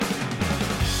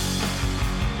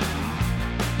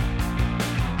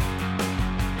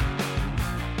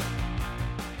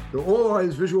The All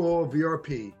Eyes Visual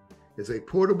VRP is a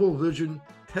portable vision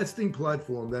testing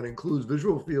platform that includes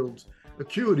visual fields,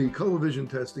 acuity, color vision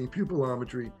testing,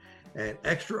 pupillometry, and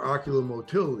extraocular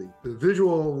motility. The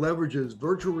visual leverages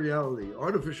virtual reality,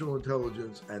 artificial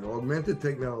intelligence, and augmented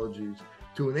technologies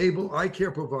to enable eye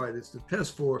care providers to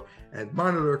test for and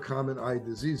monitor common eye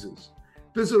diseases.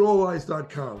 Visit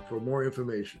alleyes.com for more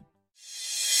information.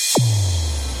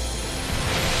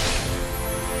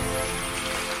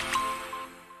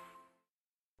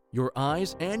 Your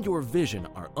eyes and your vision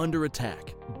are under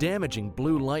attack. Damaging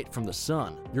blue light from the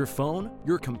sun, your phone,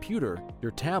 your computer,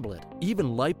 your tablet,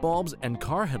 even light bulbs and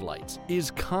car headlights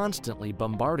is constantly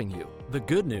bombarding you. The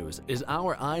good news is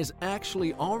our eyes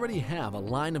actually already have a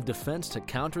line of defense to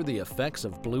counter the effects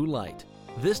of blue light.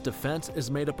 This defense is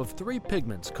made up of 3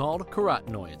 pigments called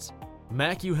carotenoids.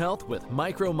 MacuHealth with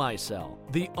Micromicelle,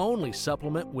 the only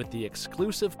supplement with the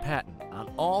exclusive patent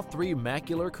on all 3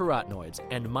 macular carotenoids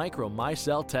and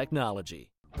Micromicelle technology.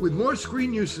 With more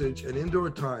screen usage and indoor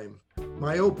time,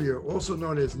 myopia, also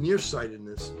known as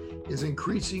nearsightedness, is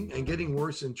increasing and getting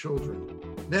worse in children.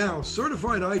 Now,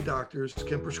 certified eye doctors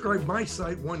can prescribe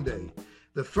MiSight One Day,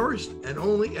 the first and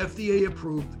only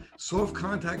FDA-approved soft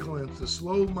contact lens to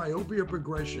slow myopia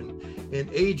progression in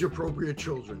age-appropriate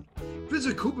children.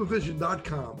 Visit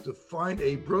CooperVision.com to find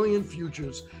a Brilliant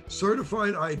Futures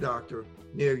certified eye doctor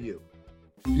near you.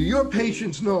 Do your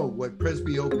patients know what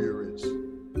presbyopia is?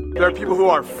 There are people who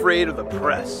are afraid of the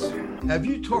press. Have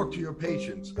you talked to your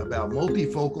patients about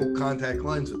multifocal contact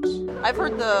lenses? I've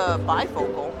heard the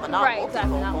bifocal, but not multifocal.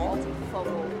 Exactly, not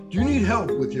multifocal. Do you need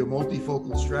help with your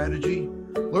multifocal strategy?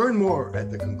 Learn more at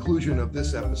the conclusion of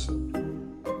this episode.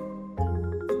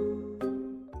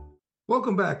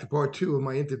 Welcome back to part 2 of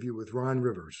my interview with Ron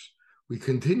Rivers. We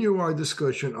continue our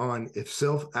discussion on if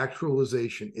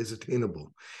self-actualization is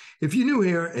attainable. If you're new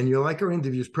here and you like our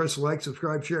interviews, press like,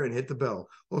 subscribe, share, and hit the bell.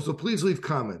 Also, please leave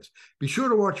comments. Be sure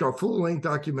to watch our full-length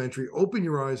documentary, Open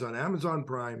Your Eyes, on Amazon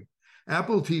Prime,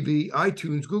 Apple TV,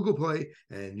 iTunes, Google Play,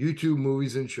 and YouTube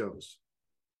Movies and Shows.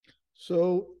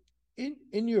 So,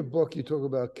 in your book, you talk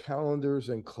about calendars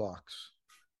and clocks.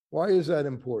 Why is that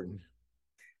important?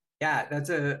 Yeah, that's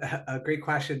a great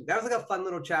question. That was like a fun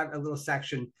little chat, a little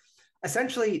section.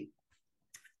 Essentially,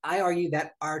 I argue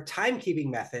that our timekeeping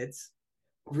methods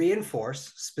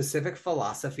reinforce specific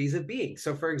philosophies of being.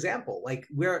 So, for example, like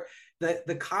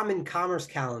the common commerce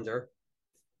calendar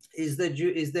is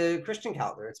the Christian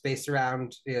calendar. It's based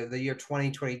around the year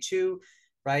 2022,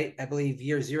 right? I believe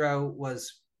year 0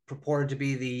 was purported to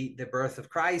be the birth of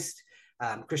Christ.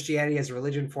 Christianity as a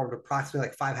religion formed approximately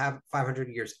like 500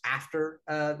 years after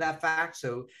that fact.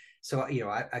 So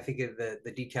I think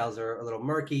the details are a little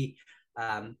murky,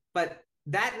 but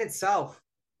that in itself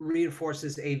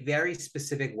reinforces a very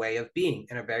specific way of being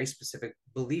and a very specific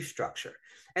belief structure.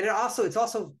 And it's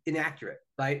also inaccurate,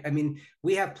 right? I mean,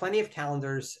 we have plenty of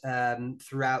calendars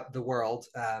throughout the world.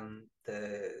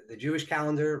 The Jewish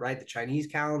calendar, right? The Chinese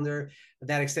calendar,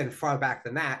 that extend far back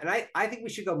than that. And I think we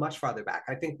should go much farther back.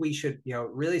 I think we should,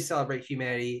 really celebrate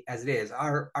humanity as it is.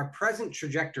 Our present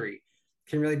trajectory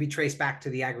can really be traced back to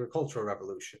the agricultural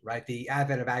revolution, right? The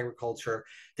advent of agriculture,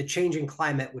 the changing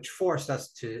climate, which forced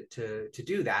us to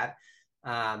do that.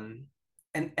 And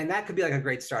that could be like a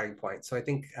great starting point. So I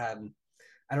think, I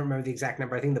don't remember the exact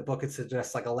number. I think the book, it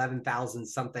suggests like 11,000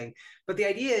 something. But the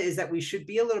idea is that we should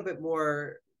be a little bit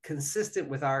more consistent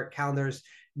with our calendars,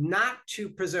 not to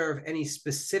preserve any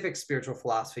specific spiritual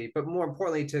philosophy, but more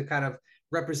importantly, to kind of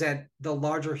represent the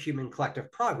larger human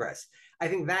collective progress. I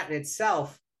think that in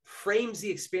itself frames the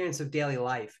experience of daily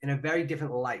life in a very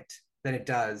different light than it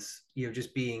does,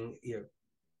 just being,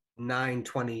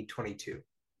 9/20/22. Do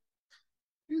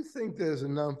you think there's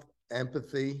enough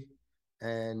empathy,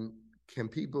 and can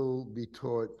people be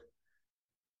taught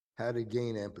how to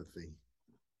gain empathy?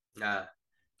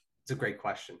 It's a great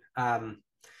question.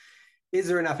 Is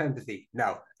there enough empathy?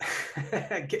 No.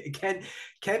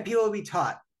 Can people be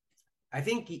taught? I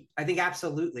think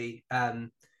absolutely.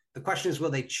 The question is, will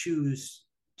they choose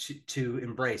to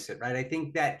embrace it, right? I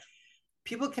think that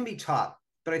people can be taught,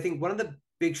 but I think one of the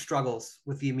big struggles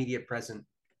with the immediate present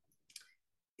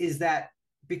is that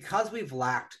because we've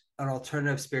lacked an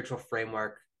alternative spiritual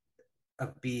framework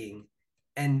of being,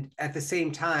 and at the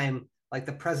same time, like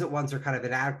the present ones are kind of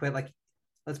inadequate. Like,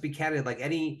 let's be candid, like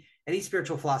any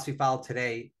spiritual philosophy followed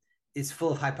today is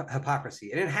full of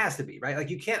hypocrisy, and it has to be, right? Like,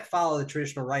 you can't follow the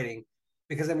traditional writing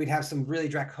because then we'd have some really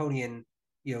draconian,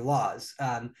 laws.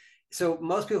 So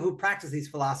most people who practice these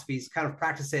philosophies kind of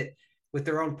practice it with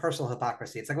their own personal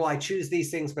hypocrisy. It's like, well, I choose these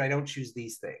things, but I don't choose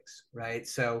these things, right?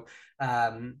 So,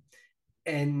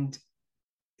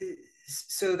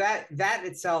 so that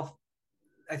itself,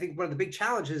 I think one of the big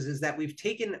challenges is that we've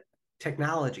taken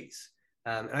technologies,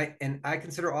 and I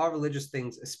consider all religious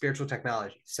things a spiritual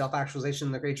technology. Self-actualization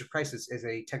in the age of crisis is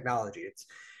a technology.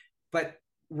 But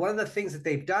one of the things that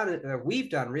they've done, or we've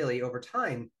done really over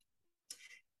time,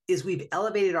 is we've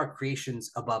elevated our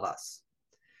creations above us.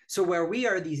 So where we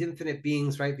are these infinite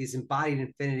beings, right, these embodied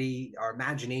infinity, our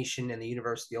imagination and the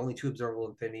universe, the only two observable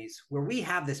infinities, where we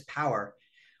have this power,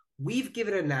 we've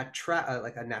given a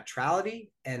naturality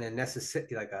and a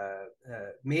necessity,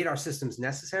 made our systems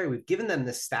necessary. We've given them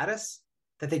the status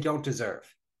that they don't deserve.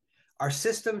 Our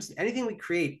systems, anything we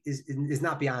create is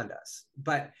not beyond us,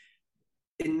 but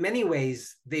in many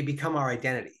ways they become our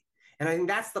identity. And I think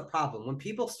that's the problem. When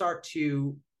people start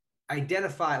to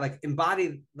identify, like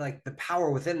embody like the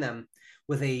power within them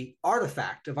with a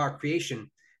artifact of our creation,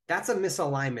 that's a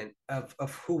misalignment of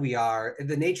who we are.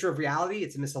 The nature of reality,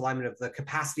 it's a misalignment of the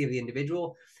capacity of the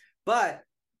individual. But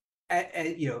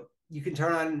you can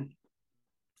turn on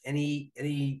any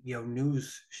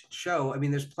news show. I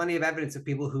mean, there's plenty of evidence of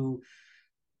people who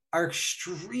are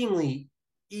extremely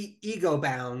ego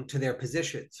bound to their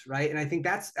positions, right? And I think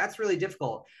that's really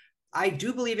difficult. I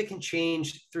do believe it can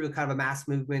change through kind of a mass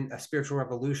movement, a spiritual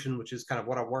revolution, which is kind of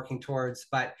what I'm working towards.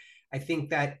 But I think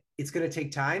that it's going to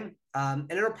take time.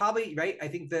 And it'll probably, right, I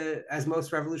think as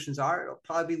most revolutions are, it'll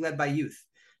probably be led by youth.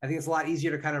 I think it's a lot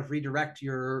easier to kind of redirect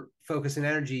your focus and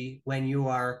energy when you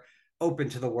are open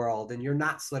to the world and you're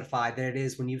not solidified than it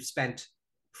is when you've spent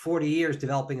 40 years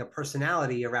developing a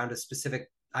personality around a specific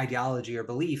ideology or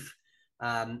belief.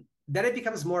 Then it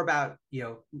becomes more about,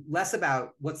 less about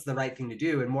what's the right thing to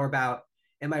do and more about,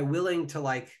 am I willing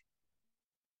to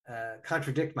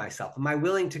contradict myself? Am I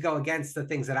willing to go against the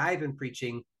things that I've been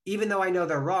preaching, even though I know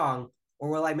they're wrong, or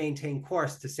will I maintain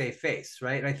course to save face,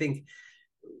 right? And I think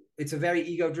it's a very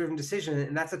ego-driven decision,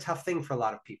 and that's a tough thing for a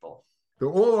lot of people. The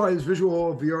All Eyes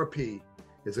Visual VRP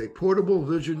is a portable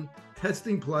vision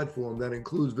testing platform that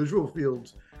includes visual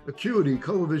fields, acuity,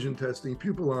 color vision testing,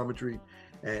 pupillometry,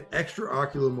 and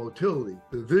extraocular motility.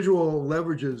 The visual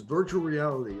leverages virtual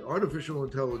reality, artificial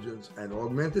intelligence, and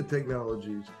augmented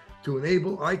technologies to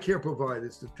enable eye care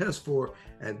providers to test for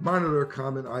and monitor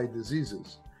common eye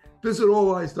diseases. Visit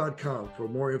alleyes.com for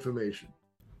more information.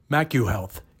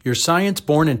 MacuHealth, your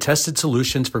science-born and tested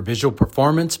solutions for visual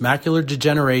performance, macular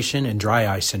degeneration, and dry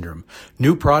eye syndrome.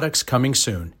 New products coming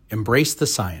soon. Embrace the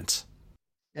science.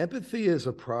 Empathy is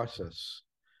a process,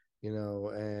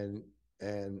 and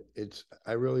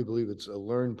I really believe it's a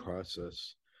learned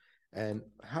process. And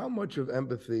how much of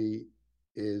empathy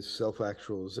is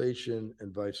self-actualization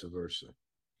and vice versa?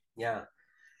 Yeah,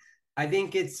 I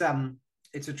think it's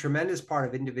a tremendous part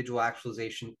of individual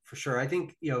actualization for sure. I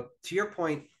think, to your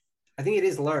point, I think it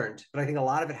is learned, but I think a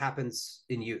lot of it happens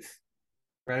in youth,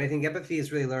 right? I think empathy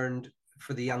is really learned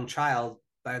for the young child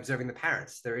by observing the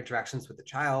parents, their interactions with the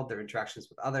child, their interactions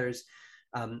with others.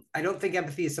 I don't think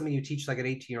empathy is something you teach like an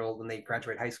 18-year-old when they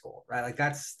graduate high school, right? Like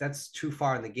that's too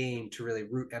far in the game to really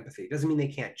root empathy. It doesn't mean they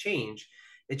can't change.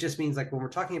 It just means like when we're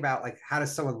talking about like how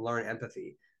does someone learn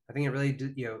empathy, I think it really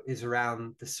is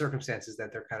around the circumstances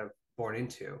that they're kind of born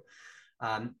into.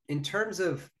 In terms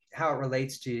of how it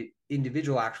relates to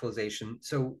individual actualization,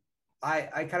 so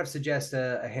I kind of suggest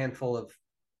a handful of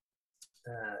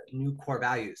new core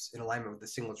values in alignment with the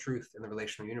single truth in the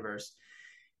relational universe.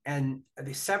 And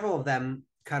several of them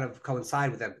kind of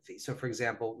coincide with empathy. So for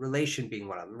example, relation being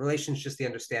one of them. Relation is just the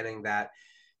understanding that,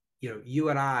 you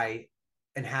and I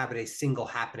inhabit a single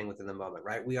happening within the moment,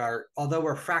 right? We are, although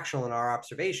we're fractional in our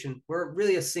observation, we're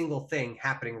really a single thing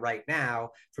happening right now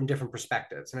from different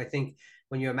perspectives. And I think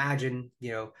when you imagine,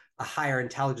 a higher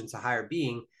intelligence, a higher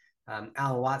being,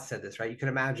 Alan Watts said this, right? You could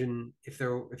imagine if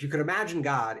you could imagine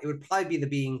God, it would probably be the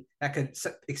being that could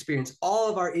experience all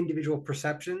of our individual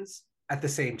perceptions at the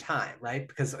same time, right?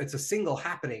 Because it's a single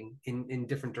happening in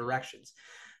different directions.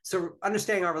 So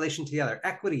understanding our relation to the other.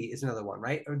 Equity is another one,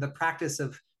 right? Or the practice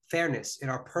of fairness in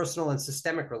our personal and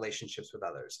systemic relationships with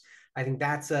others. I think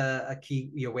that's a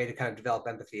key way to kind of develop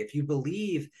empathy. If you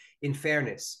believe in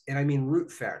fairness, and I mean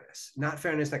root fairness, not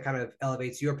fairness that kind of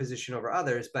elevates your position over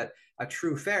others, but a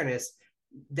true fairness,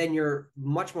 then you're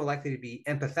much more likely to be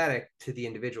empathetic to the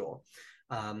individual.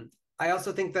 I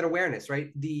also think that awareness, right?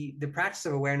 The practice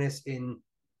of awareness in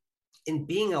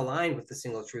being aligned with the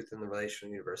single truth in the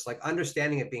relational universe, like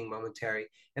understanding it being momentary,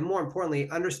 and more importantly,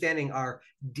 understanding our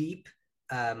deep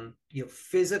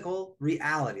physical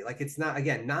reality. Like it's not,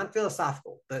 again,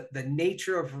 non-philosophical. The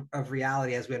nature of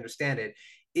reality as we understand it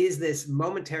is this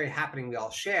momentary happening we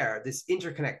all share, this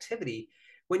interconnectivity.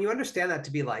 When you understand that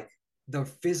to be like the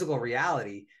physical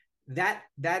reality, that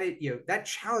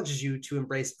challenges you to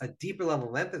embrace a deeper level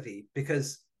of empathy,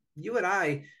 because you and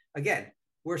I, again,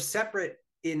 we're separate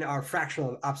in our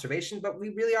fractional observation, but we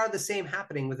really are the same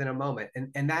happening within a moment.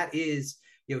 And that is,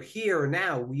 here or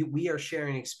now, we are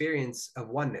sharing experience of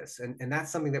oneness. And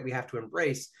that's something that we have to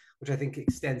embrace, which I think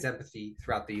extends empathy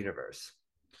throughout the universe.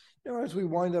 As we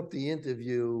wind up the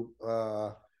interview,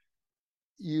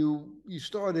 you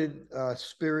started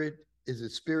Spirit. Is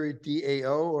it Spirit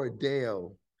DAO or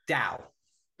DAO? DAO.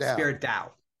 Spirit DAO.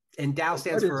 And DAO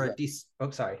stands for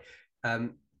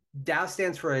DAO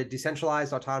stands for a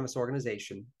decentralized autonomous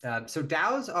organization. So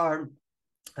DAOs are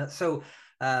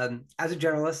as a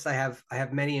journalist, I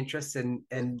have many interests, and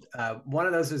one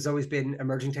of those has always been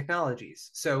emerging technologies.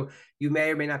 So you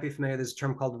may or may not be familiar. There's a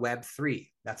term called Web3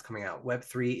 that's coming out.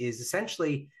 Web3 is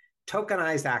essentially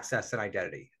tokenized access and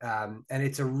identity, and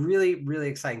it's a really, really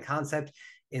exciting concept.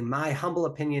 In my humble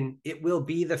opinion, it will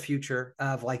be the future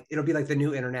of it'll be like the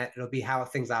new internet. It'll be how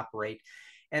things operate,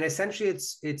 and essentially,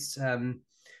 it's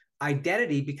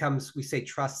identity becomes, we say,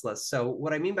 trustless. So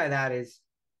what I mean by that is,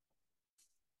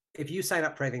 if you sign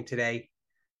up for anything today,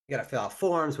 you got to fill out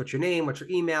forms. What's your name? What's your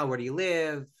email? Where do you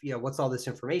live? What's all this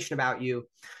information about you?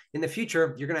 In the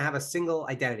future, you're going to have a single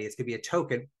identity. It's going to be a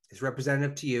token. It's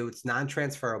representative to you. It's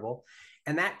non-transferable.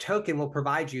 And that token will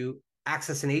provide you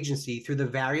access and agency through the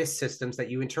various systems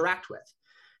that you interact with.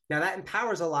 Now, that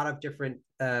empowers a lot of different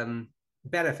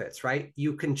benefits, right?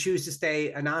 You can choose to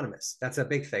stay anonymous. That's a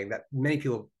big thing that many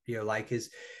people is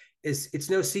it's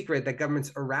no secret that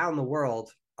governments around the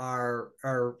world are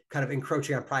kind of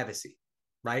encroaching on privacy,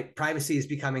 right? Privacy is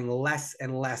becoming less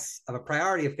and less of a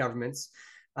priority of governments,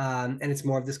 and it's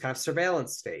more of this kind of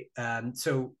surveillance state.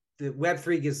 So the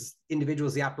Web3 gives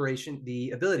individuals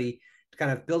the ability to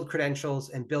kind of build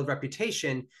credentials and build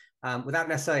reputation without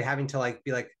necessarily having to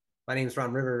be like, my name is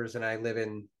Ron Rivers and I live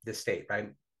in this state,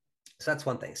 right? So that's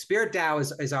one thing. Spirit DAO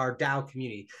is our DAO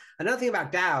community. Another thing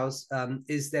about DAOs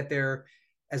is that they're,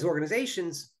 as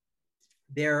organizations,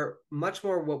 they're much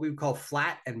more what we would call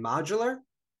flat and modular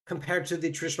compared to the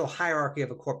traditional hierarchy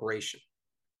of a corporation.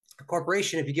 A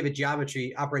corporation, if you give it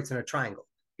geometry, operates in a triangle.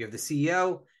 You have the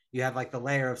CEO, you have the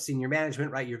layer of senior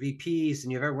management, right? Your VPs,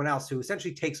 and you have everyone else who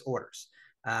essentially takes orders.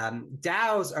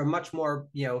 DAOs are much more,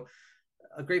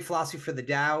 a great philosophy for the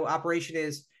DAO operation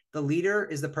is, the leader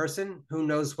is the person who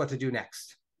knows what to do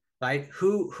next, right?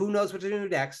 Who knows what to do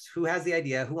next, who has the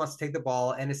idea, who wants to take the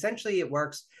ball. And essentially it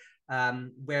works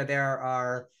where there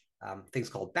are things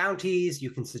called bounties.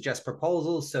 You can suggest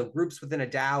proposals. So groups within a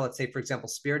DAO, let's say, for example,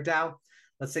 Spirit DAO,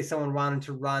 let's say someone wanted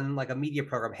to run a media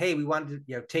program. Hey, we wanted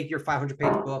to take your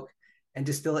 500-page book and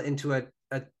distill it into a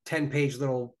 10-page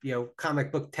little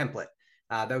comic book template.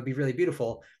 That would be really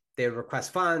beautiful. They would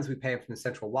request funds. We pay them from the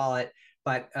central wallet.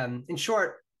 But in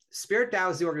short, Spirit DAO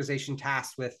is the organization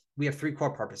tasked with, we have 3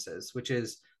 core purposes, which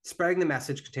is spreading the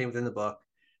message contained within the book,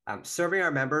 serving our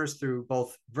members through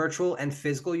both virtual and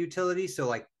physical utility,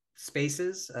 so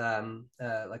spaces,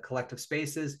 collective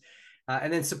spaces,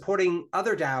 and then supporting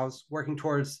other DAOs working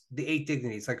towards the 8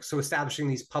 dignities, so establishing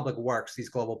these public works, these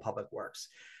global public works.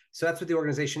 So that's what the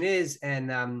organization is.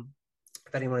 And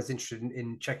if anyone is interested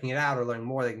in checking it out or learning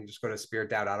more, they can just go to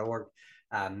spiritdao.org.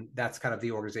 That's kind of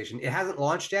the organization. It hasn't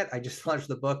launched yet. I just launched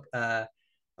the book a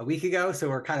week ago. So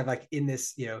we're kind of in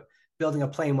this, building a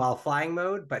plane while flying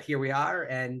mode, but here we are.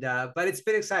 And, but it's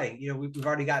been exciting. We've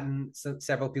already gotten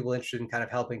several people interested in kind of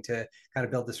helping to kind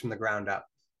of build this from the ground up.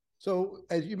 So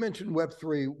as you mentioned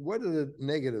Web3, what are the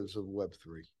negatives of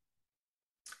Web3?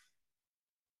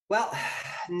 Well,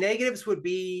 negatives would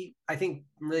be, I think,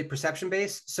 really perception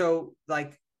based. So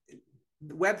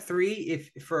Web3,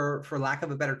 if for lack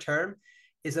of a better term,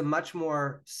 is a much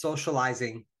more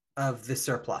socializing of the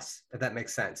surplus, if that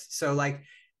makes sense. So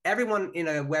everyone in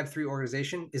a Web3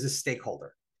 organization is a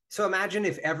stakeholder. So imagine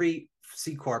if every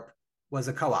C Corp was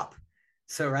a co-op.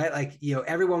 So, right,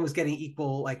 everyone was getting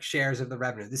equal shares of the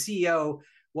revenue. The CEO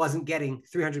wasn't getting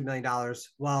 $300 million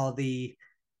while the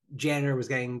janitor was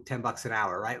getting $10 an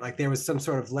hour, right? There was some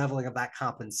sort of leveling of that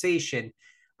compensation.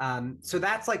 So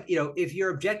that's if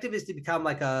your objective is to become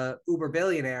a Uber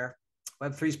billionaire,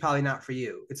 Web3 is probably not for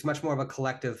you. It's much more of a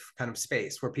collective kind of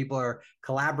space where people are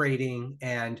collaborating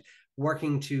and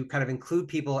working to kind of include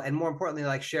people and, more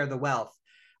importantly, share the wealth.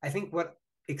 I think what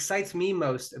excites me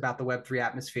most about the Web3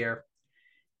 atmosphere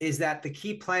is that the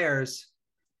key players,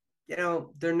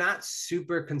 they're not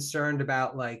super concerned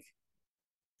about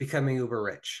becoming uber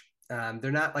rich.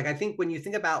 They're not I think when you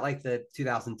think about the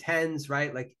 2010s,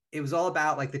 right? It was all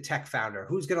about the tech founder,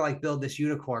 who's going to build this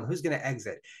unicorn, who's going to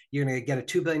exit. You're going to get a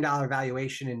 $2 billion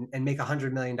valuation and make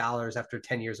 $100 million after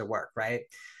 10 years of work, right?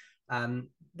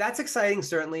 That's exciting,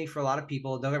 certainly, for a lot of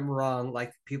people. Don't get me wrong,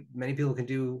 many people can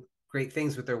do great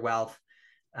things with their wealth.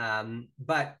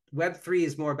 But Web3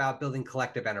 is more about building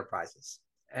collective enterprises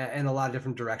in a lot of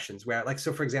different directions where, like,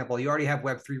 so for example, you already have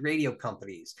Web3 radio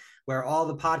companies where all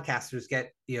the podcasters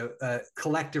get,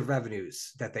 collective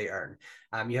revenues that they earn.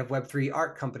 You have Web3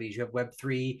 art companies, you have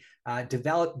Web3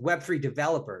 Web3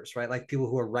 developers, right? Like people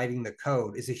who are writing the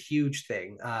code is a huge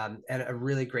thing, and a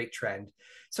really great trend.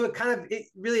 So it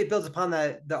really builds upon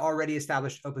the already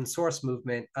established open source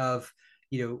movement of,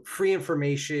 free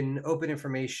information, open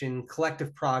information,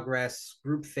 collective progress,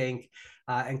 groupthink,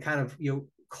 and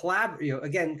collaborate,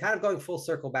 again, kind of going full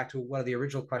circle back to one of the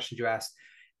original questions you asked,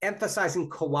 emphasizing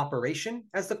cooperation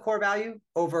as the core value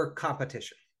over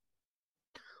competition.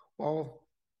 Well,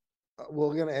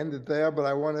 we're going to end it there, but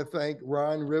I want to thank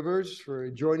Ron Rivers for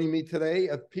joining me today.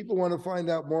 If people want to find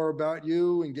out more about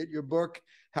you and get your book,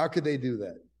 how could they do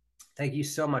that? Thank you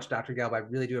so much, Dr. Gelb. I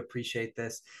really do appreciate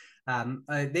this.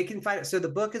 They can find it. So the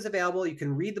book is available. You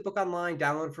can read the book online,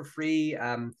 download it for free.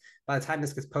 By the time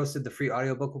this gets posted, the free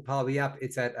audiobook will probably be up.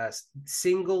 It's at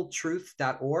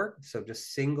singletruth.org. So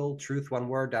just singletruth, one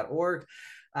word.org.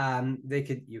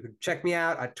 You could check me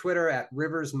out at Twitter at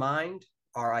RiversMind,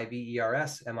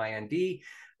 RiversMind.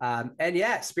 And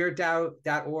yeah,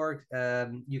 spiritDAO.org.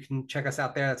 You can check us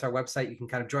out there. That's our website. You can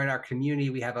kind of join our community.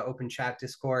 We have an open chat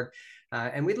Discord.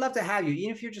 And we'd love to have you,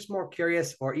 even if you're just more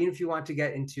curious, or even if you want to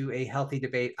get into a healthy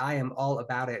debate. I am all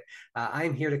about it. I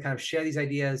am here to kind of share these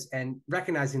ideas and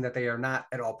recognizing that they are not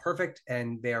at all perfect,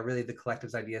 and they are really the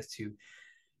collective's ideas to,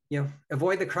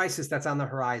 avoid the crisis that's on the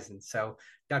horizon. So,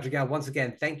 Dr. Gelb, once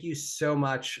again, thank you so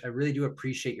much. I really do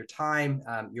appreciate your time,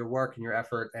 your work, and your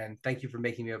effort, and thank you for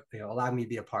making me, allowing me to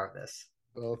be a part of this.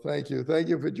 Well, thank you. Thank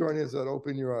you for joining us at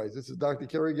Open Your Eyes. This is Dr.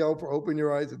 Kerry Gelb for Open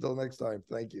Your Eyes. Until next time,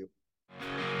 thank you.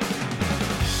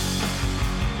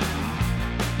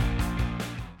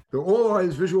 The All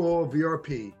Eyes Visual Hall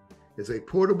VRP is a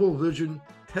portable vision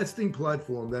testing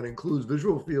platform that includes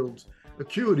visual fields,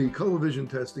 acuity, color vision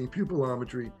testing,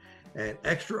 pupillometry, and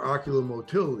extraocular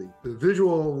motility. The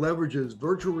visual leverages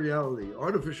virtual reality,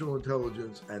 artificial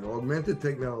intelligence, and augmented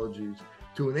technologies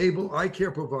to enable eye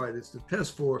care providers to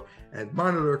test for and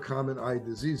monitor common eye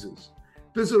diseases.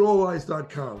 Visit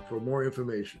alleyes.com for more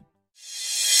information.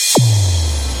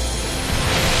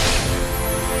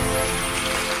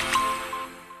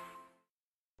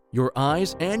 Your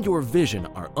eyes and your vision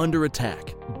are under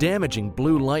attack. Damaging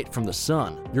blue light from the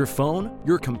sun, your phone,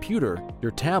 your computer,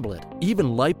 your tablet,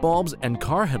 even light bulbs and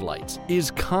car headlights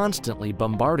is constantly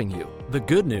bombarding you. The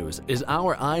good news is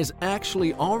our eyes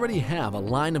actually already have a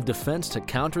line of defense to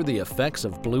counter the effects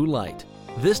of blue light.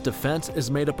 This defense is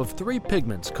made up of 3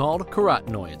 pigments called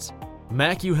carotenoids.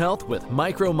 MacuHealth with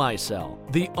MicroMicelle,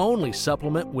 the only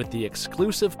supplement with the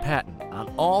exclusive patent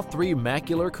on all 3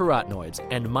 macular carotenoids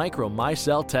and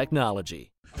MicroMicelle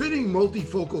technology. Fitting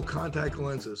multifocal contact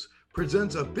lenses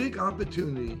presents a big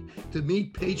opportunity to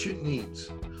meet patient needs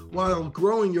while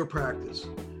growing your practice.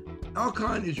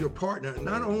 Alcon is your partner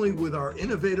not only with our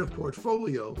innovative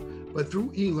portfolio, but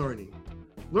through e-learning.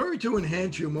 Learn to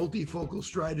enhance your multifocal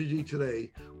strategy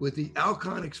today with the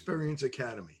Alcon Experience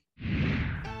Academy.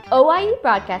 OIE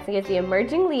Broadcasting is the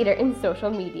emerging leader in social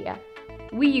media.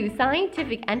 We use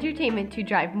scientific entertainment to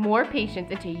drive more patients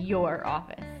into your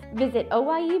office. Visit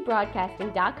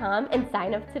oiebroadcasting.com and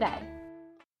sign up today.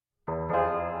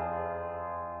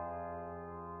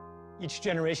 Each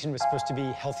generation was supposed to be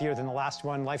healthier than the last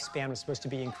one. Lifespan was supposed to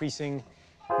be increasing.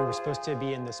 We were supposed to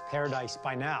be in this paradise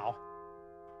by now.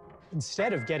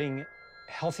 Instead of getting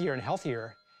healthier and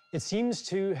healthier, it seems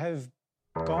to have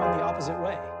gone the opposite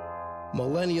way.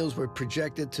 Millennials were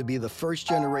projected to be the first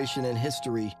generation in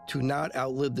history to not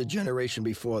outlive the generation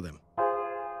before them.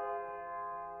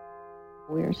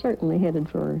 We are certainly headed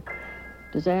for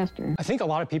disaster. I think a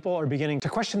lot of people are beginning to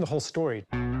question the whole story.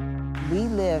 We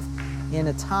live in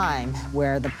a time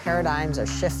where the paradigms are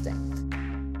shifting.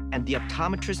 And the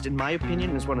optometrist, in my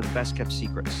opinion, is one of the best kept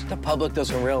secrets. The public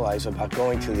doesn't realize about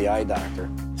going to the eye doctor.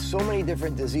 So many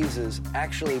different diseases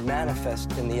actually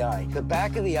manifest in the eye. The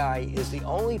back of the eye is the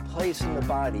only place in the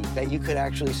body that you could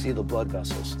actually see the blood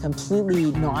vessels.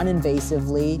 Completely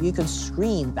non-invasively, you could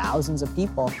screen thousands of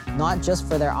people, not just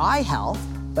for their eye health,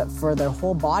 but for their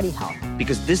whole body health.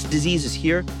 Because this disease is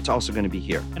here, it's also going to be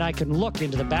here. And I can look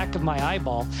into the back of my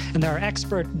eyeball, and there are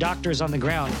expert doctors on the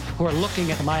ground who are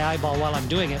looking at my eyeball while I'm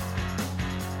doing it.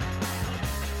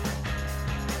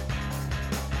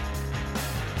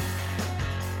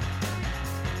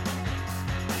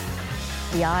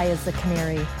 The eye is the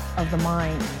canary of the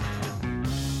mind.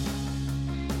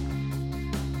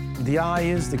 The eye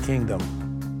is the kingdom.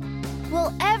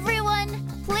 Will everyone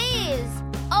please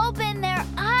open their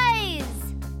eyes?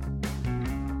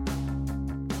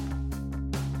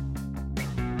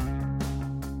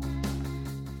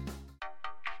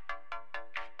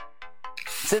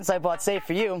 Since I bought Safe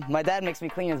For You, my dad makes me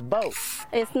clean his boat.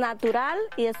 Es natural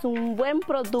y es un buen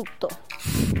producto.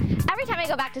 Every time I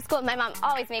go back to school, my mom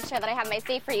always makes sure that I have my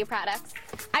Safe For You products.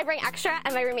 I bring extra,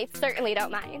 and my roommates certainly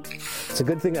don't mind. It's a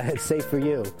good thing I had Safe For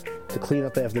You to clean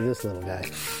up after this little guy.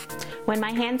 When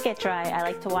my hands get dry, I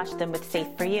like to wash them with Safe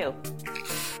For You.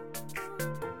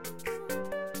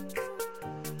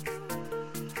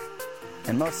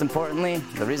 And most importantly,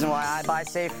 the reason why I buy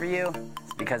Safe For You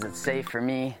is because it's safe for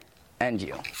me and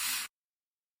you.